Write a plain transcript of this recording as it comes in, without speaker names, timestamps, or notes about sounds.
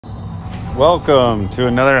Welcome to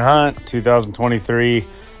another hunt, 2023.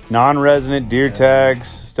 Non-resident deer tags,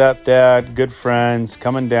 stepdad, good friends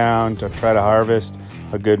coming down to try to harvest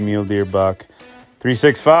a good mule deer buck.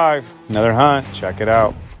 365, another hunt. Check it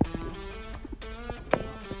out.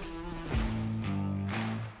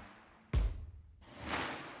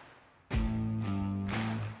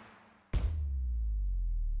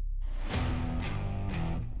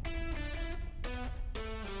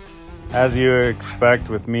 As you expect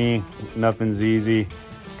with me, nothing's easy.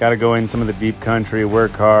 Got to go in some of the deep country,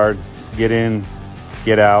 work hard, get in,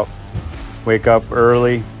 get out, wake up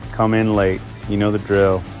early, come in late. You know the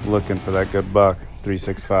drill. Looking for that good buck,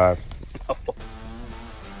 365.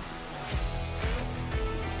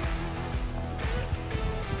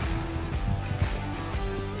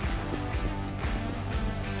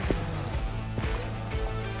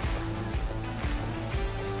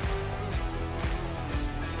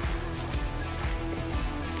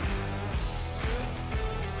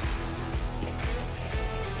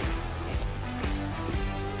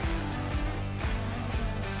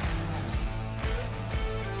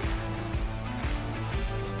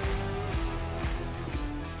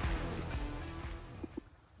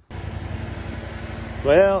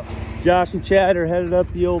 Well, Josh and Chad are headed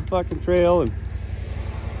up the old fucking trail, and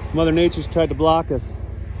Mother Nature's tried to block us.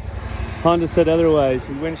 Honda said otherwise.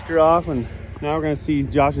 We winched her off, and now we're gonna see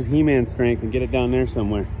Josh's He-Man strength and get it down there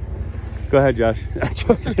somewhere. Go ahead, Josh.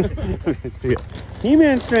 See it.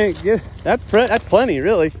 He-Man strength, yeah, that's plenty,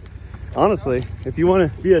 really. Honestly, if you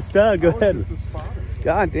want to be a stud, go ahead.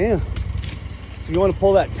 God damn. So you want to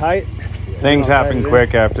pull that tight? Things happen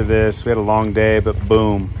quick after this. We had a long day, but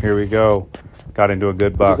boom, here we go. Got into a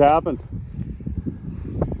good buck. What happened?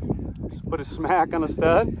 Just put a smack on a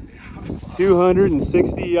stud.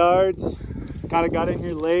 260 yards. Kind of got in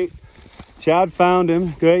here late. Chad found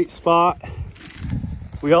him. Great spot.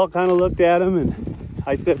 We all kind of looked at him, and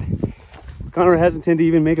I said, kind of hesitant to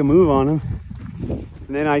even make a move on him.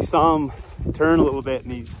 And then I saw him turn a little bit,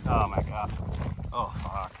 and he's, oh my God. Oh,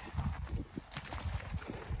 fuck.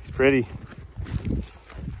 He's pretty.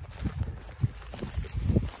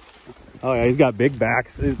 Oh yeah, he's got big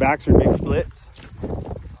backs. His backs are big splits.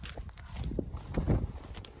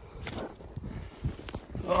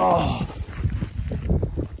 Oh.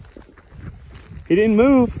 He didn't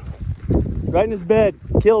move. Right in his bed.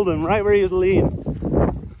 Killed him right where he was laying.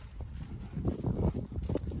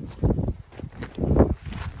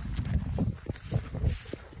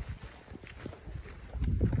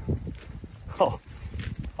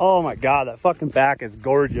 Oh my God, that fucking back is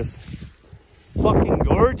gorgeous. Fucking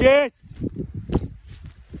gorgeous.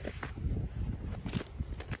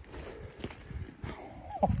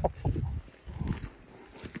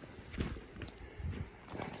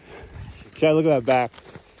 Chad, look at that back.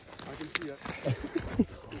 I can see it.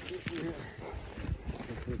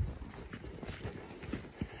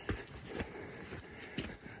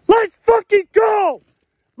 Let's fucking go!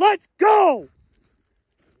 Let's go!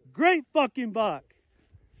 Great fucking buck.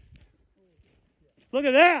 Look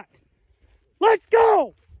at that. Let's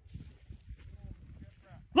go!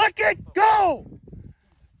 Look it go!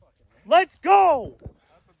 Let's go!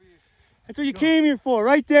 That's what you came here for,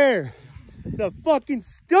 right there. The fucking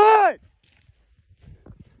stud!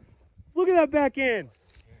 Look at that back end.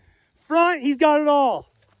 Front, he's got it all.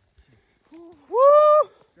 Woo!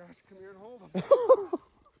 Josh, come here and hold him.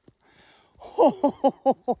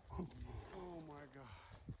 Oh my God.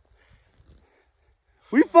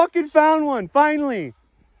 We fucking found one, finally.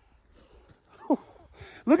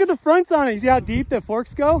 Look at the fronts on it. You see how deep the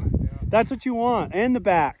forks go? Yeah. That's what you want. And the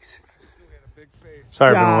backs.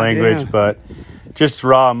 Sorry for the language, but just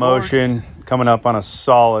raw emotion coming up on a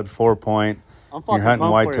solid 4-point. You're hunting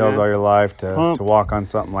whitetails all your life to walk on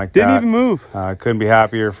something like that. Didn't even move. Couldn't be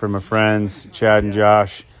happier for my friends, Chad and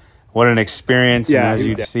Josh. What an experience. Yeah, and as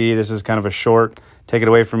you see, this is kind of a short, take it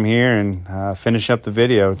away from here and finish up the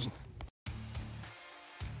video.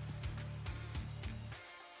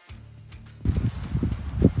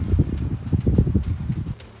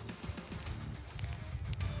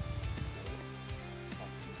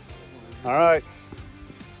 All right,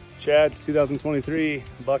 Chad's 2023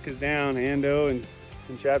 buck is down. Ando and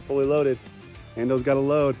Chad fully loaded. Ando's got a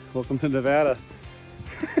load. Welcome to Nevada.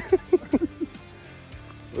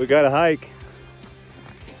 We got a hike.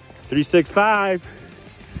 365.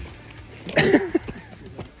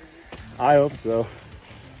 I hope so.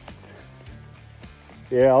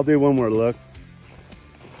 Yeah, I'll do one more look.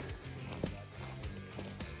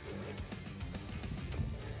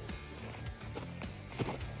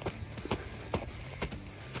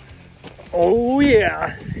 Oh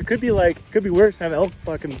yeah, it could be worse. Have elk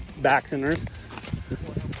fucking backs in hers.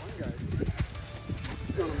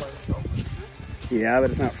 Yeah,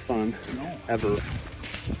 but it's not fun. No. Ever.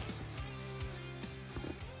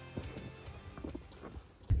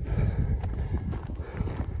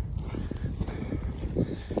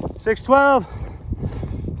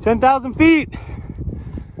 $612, 10,000 feet.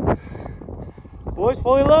 Boys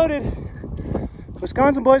fully loaded.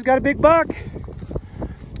 Wisconsin boys got a big buck.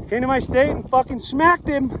 Came to my state and fucking smacked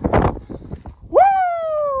him.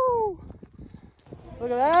 Woo!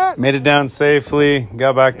 Look at that. Made it down safely,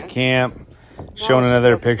 got back to camp. Showing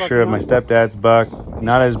another picture of my stepdad's buck.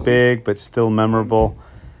 Not as big, but still memorable.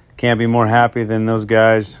 Can't be more happy than those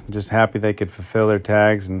guys. Just happy they could fulfill their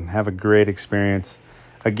tags and have a great experience.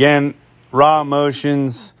 Again, raw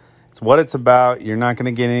emotions. It's what it's about. You're not going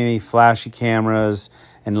to get any flashy cameras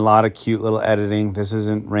and a lot of cute little editing. This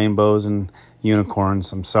isn't rainbows and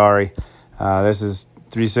unicorns. I'm sorry. This is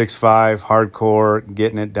 365 hardcore,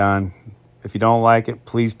 getting it done. If you don't like it,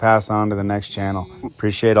 please pass on to the next channel.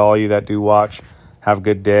 Appreciate all you that do watch. Have a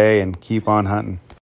good day and keep on hunting.